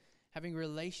here, having a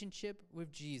relationship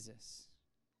with Jesus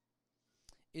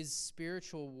is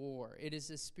spiritual war. It is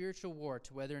a spiritual war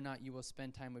to whether or not you will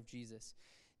spend time with Jesus.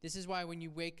 This is why when you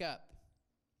wake up,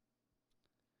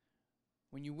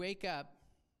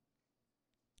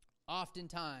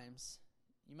 oftentimes,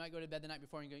 you might go to bed the night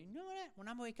before and go, you know what? When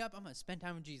I wake up, I'm going to spend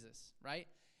time with Jesus, right?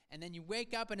 And then you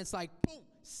wake up and it's like, boom,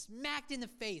 smacked in the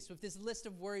face with this list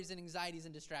of worries and anxieties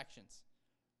and distractions,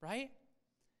 right?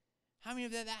 How many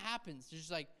of that happens? It's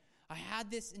just like, I had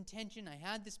this intention, I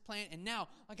had this plan, and now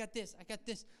I got this.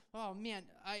 Oh, man,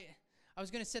 I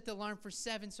was going to set the alarm for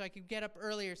 7 so I could get up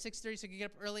early, or 6:30 so I could get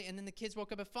up early, and then the kids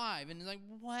woke up at 5. And it's like,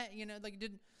 what?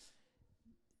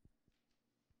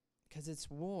 Because it's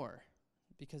war.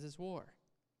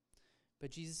 But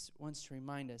Jesus wants to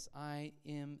remind us, I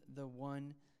am the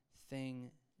one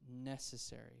thing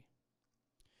necessary.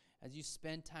 As you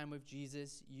spend time with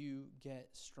Jesus, you get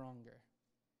stronger.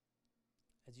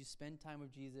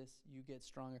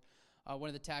 One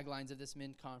of the taglines of this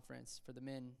men conference for the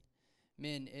men,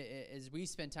 as we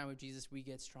spend time with Jesus, we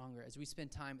get stronger. As we spend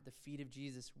time at the feet of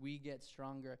Jesus, we get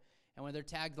stronger. And one of their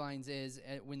taglines is,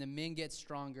 when the men get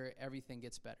stronger, everything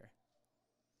gets better.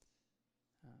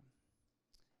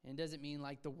 And it doesn't mean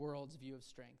like the world's view of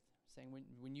strength. Saying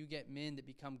when you get men that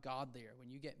become godlier,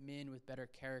 when you get men with better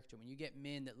character, when you get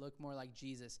men that look more like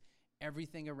Jesus,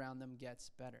 everything around them gets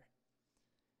better.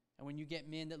 And when you get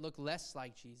men that look less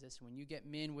like Jesus, when you get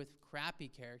men with crappy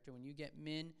character, when you get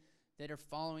men that are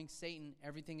following Satan,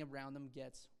 everything around them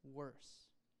gets worse.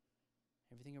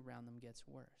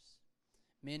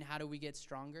 Men, how do we get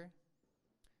stronger?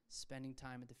 Spending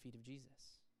time at the feet of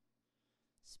Jesus.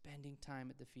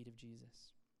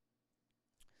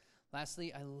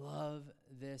 Lastly, I love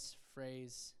this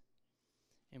phrase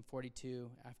in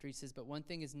 42. After he says, but one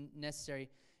thing is necessary,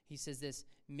 he says this,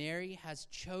 Mary has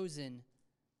chosen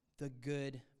the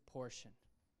good portion.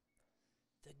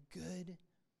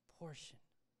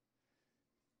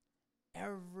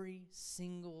 Every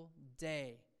single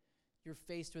day, you're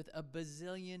faced with a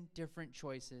bazillion different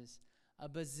choices, a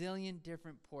bazillion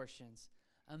different portions,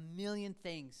 a million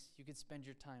things you could spend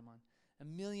your time on, a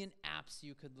million apps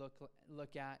you could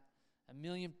look at, a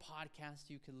million podcasts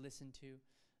you could listen to,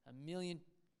 a million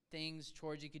things,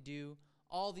 chores you could do,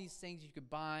 all these things you could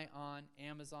buy on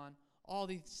Amazon, all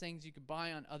these things you could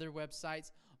buy on other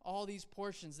websites, all these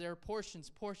portions. There are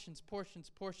portions.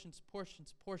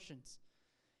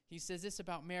 He says this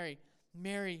about Mary.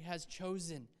 Mary has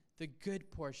chosen the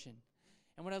good portion.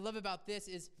 And what I love about this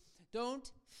is, don't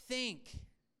think.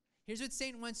 Here's what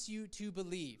Satan wants you to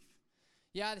believe.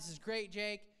 Yeah, this is great,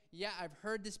 Jake. Yeah, I've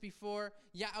heard this before.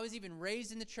 Yeah, I was even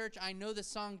raised in the church. I know the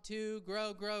song too.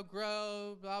 Grow, grow,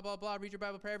 grow, blah, blah, blah. Read your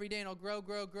Bible, pray every day, and I'll grow,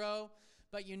 grow, grow.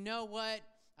 But you know what?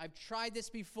 I've tried this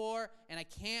before, and I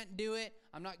can't do it.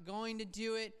 I'm not going to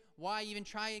do it. Why even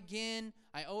try again?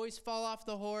 I always fall off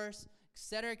the horse,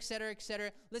 etc., etc.,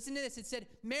 etc. Listen to this. It said,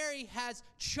 Mary has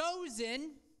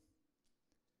chosen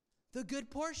the good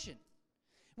portion.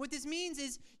 What this means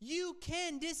is you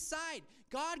can decide.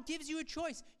 God gives you a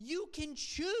choice. You can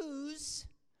choose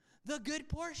the good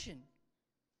portion.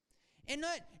 And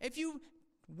if you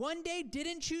one day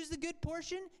didn't choose the good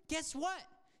portion, guess what?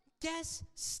 Guess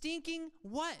stinking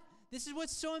what? This is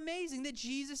what's so amazing, that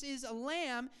Jesus is a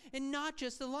lamb and not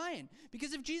just a lion.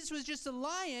 Because if Jesus was just a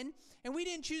lion and we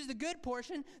didn't choose the good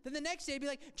portion, then the next day it'd be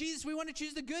like, Jesus, we want to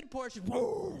choose the good portion.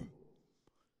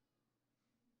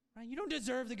 Right? You don't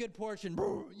deserve the good portion.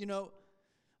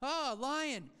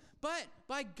 Lion. But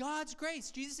by God's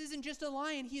grace, Jesus isn't just a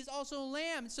lion. He is also a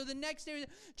lamb. So the next day,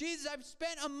 Jesus, I've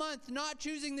spent a month not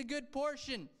choosing the good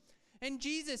portion. And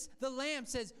Jesus, the lamb,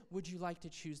 says, would you like to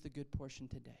choose the good portion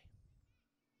today?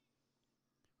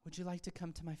 Would you like to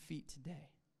come to my feet today?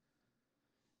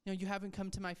 You haven't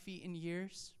come to my feet in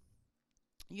years.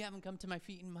 You haven't come to my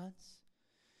feet in months.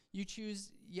 You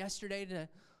choose yesterday to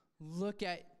look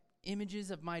at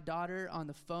images of my daughter on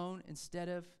the phone instead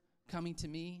of coming to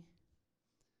me.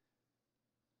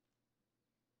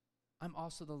 I'm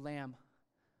also the lamb.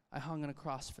 I hung on a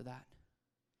cross for that.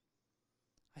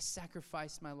 I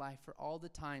sacrificed my life for all the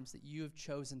times that you have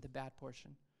chosen the bad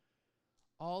portion.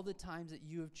 All the times that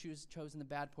you have chosen the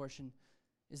bad portion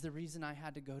is the reason I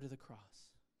had to go to the cross.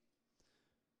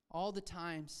 All the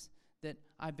times that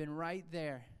I've been right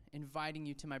there inviting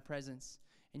you to my presence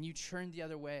and you turned the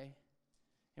other way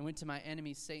and went to my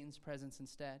enemy Satan's presence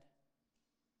instead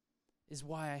is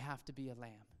why I have to be a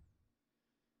lamb.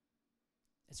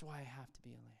 It's why I have to be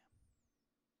a lamb.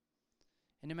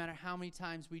 And no matter how many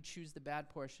times we choose the bad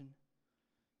portion,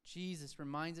 Jesus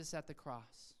reminds us at the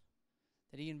cross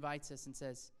that he invites us and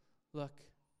says, look,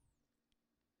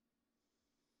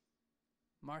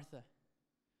 Martha,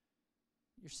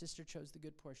 your sister chose the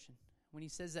good portion. When he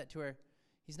says that to her,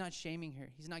 he's not shaming her.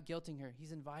 He's not guilting her.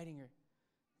 He's inviting her and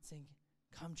saying,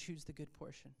 come choose the good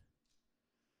portion.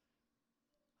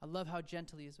 I love how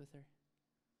gentle he is with her.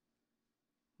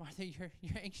 Martha, you're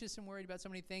anxious and worried about so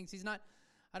many things.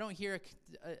 I don't hear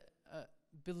a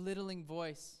belittling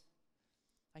voice.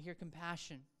 I hear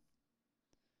compassion.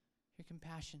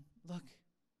 Look,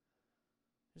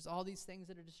 there's all these things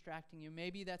that are distracting you.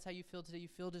 Maybe that's how you feel today. You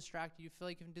feel distracted. You feel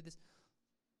like you can do this.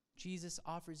 Jesus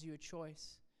offers you a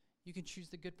choice. You can choose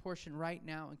the good portion right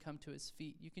now and come to his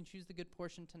feet. You can choose the good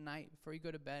portion tonight before you go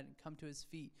to bed and come to his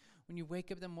feet. When you wake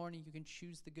up in the morning, you can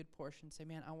choose the good portion. Say,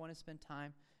 man, I want to spend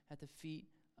time at the feet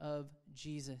of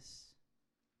Jesus.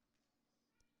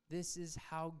 This is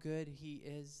how good he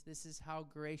is. This is how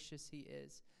gracious he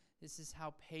is. This is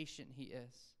how patient he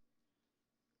is.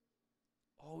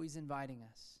 Always inviting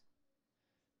us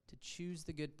to choose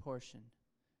the good portion,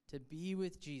 to be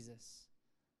with Jesus,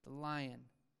 the lion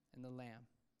and the lamb.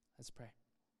 Let's pray.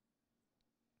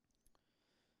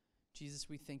 Jesus,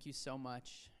 we thank you so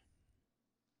much.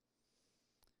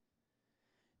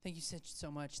 Thank you so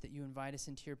much that you invite us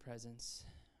into your presence.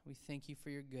 We thank you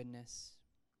for your goodness.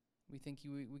 We thank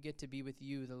you we get to be with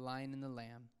you, the lion and the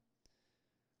lamb.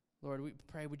 Lord, we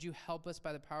pray, would you help us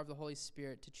by the power of the Holy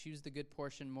Spirit to choose the good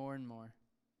portion more and more,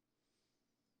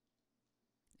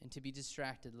 and to be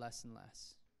distracted less and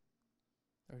less.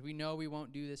 Lord, we know we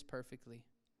won't do this perfectly,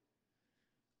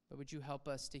 but would you help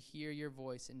us to hear your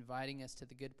voice inviting us to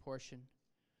the good portion,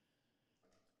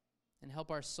 and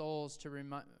help our souls to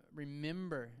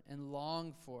remember and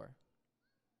long for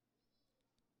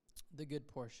the good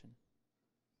portion.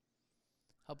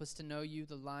 Help us to know you,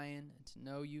 the lion, and to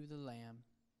know you, the lamb.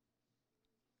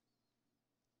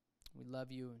 We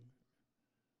love you, and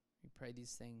we pray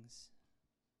these things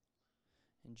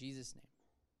in Jesus' name.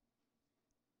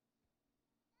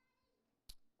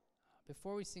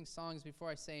 Before we sing songs, before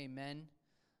I say amen,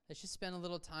 let's just spend a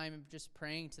little time just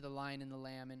praying to the lion and the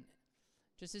lamb. And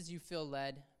just as you feel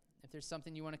led, if there's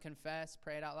something you want to confess,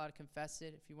 pray it out loud, confess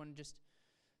it. If you want to just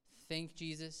thank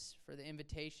Jesus for the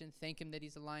invitation, thank him that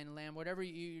he's a lion and lamb, whatever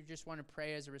you just want to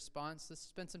pray as a response, let's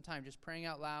spend some time just praying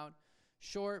out loud.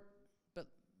 Short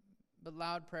but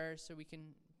loud prayers so we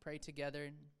can pray together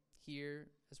and hear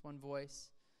as one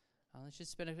voice. Let's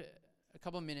just spend a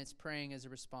couple minutes praying as a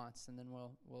response, and then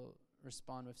we'll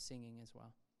respond with singing as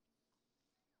well.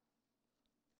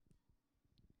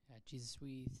 Jesus,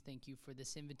 we thank you for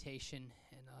this invitation,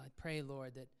 and I pray,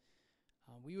 Lord, that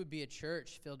we would be a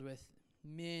church filled with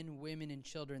men, women, and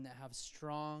children that have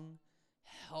strong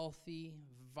healthy,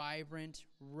 vibrant,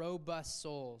 robust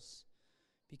souls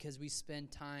because we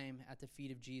spend time at the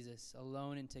feet of Jesus,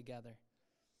 alone and together.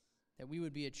 That we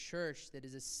would be a church that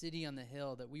is a city on the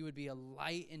hill, that we would be a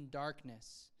light in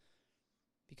darkness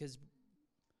because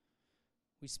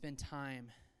we spend time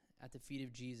at the feet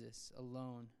of Jesus,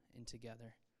 alone and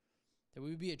together. That we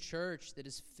would be a church that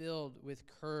is filled with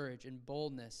courage and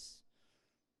boldness,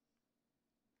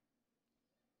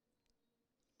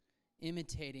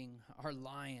 imitating our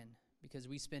lion because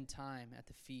we spend time at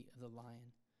the feet of the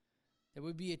lion. That we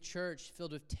would be a church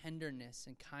filled with tenderness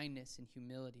and kindness and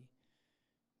humility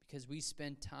because we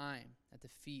spend time at the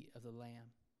feet of the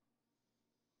Lamb.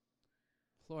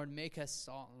 Lord, make us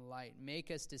salt and light.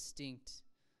 Make us distinct.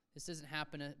 This doesn't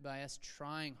happen by us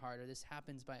trying harder. This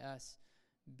happens by us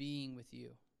being with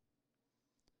you.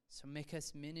 So make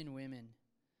us men and women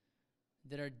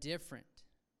that are different,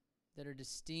 that are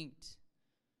distinct,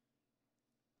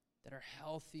 that are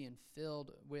healthy and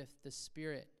filled with the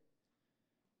Spirit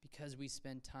because we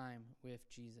spend time with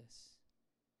Jesus.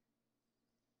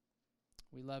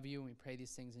 We love you and we pray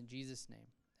these things in Jesus' name.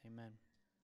 Amen.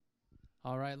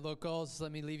 All right, locals,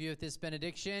 let me leave you with this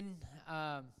benediction.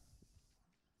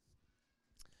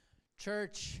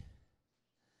 Church,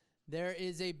 there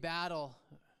is a battle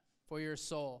for your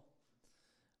soul.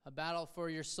 A battle for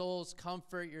your soul's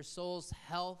comfort, your soul's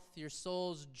health, your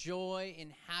soul's joy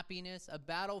and happiness. A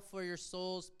battle for your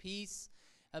soul's peace.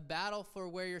 A battle for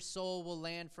where your soul will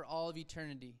land for all of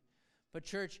eternity. But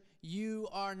church, you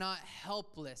are not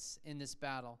helpless in this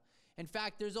battle. In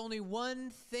fact, there's only one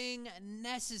thing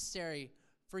necessary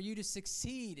for you to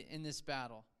succeed in this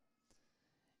battle.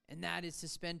 And that is to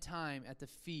spend time at the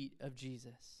feet of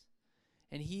Jesus.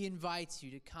 And he invites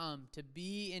you to come, to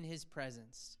be in his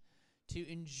presence, to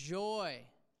enjoy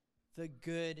the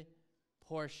good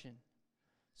portion.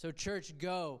 So church,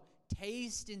 go,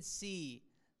 taste and see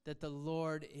that the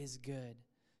Lord is good.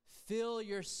 Fill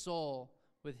your soul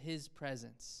with his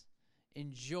presence.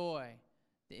 Enjoy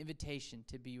the invitation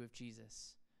to be with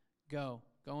Jesus. Go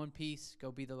in peace.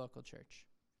 Go be the local church.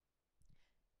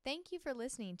 Thank you for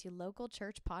listening to Local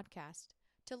Church Podcast.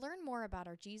 To learn more about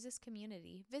our Jesus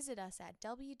community, visit us at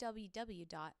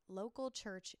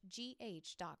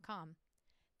www.localchurchgh.com.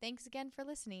 Thanks again for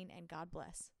listening, and God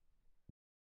bless.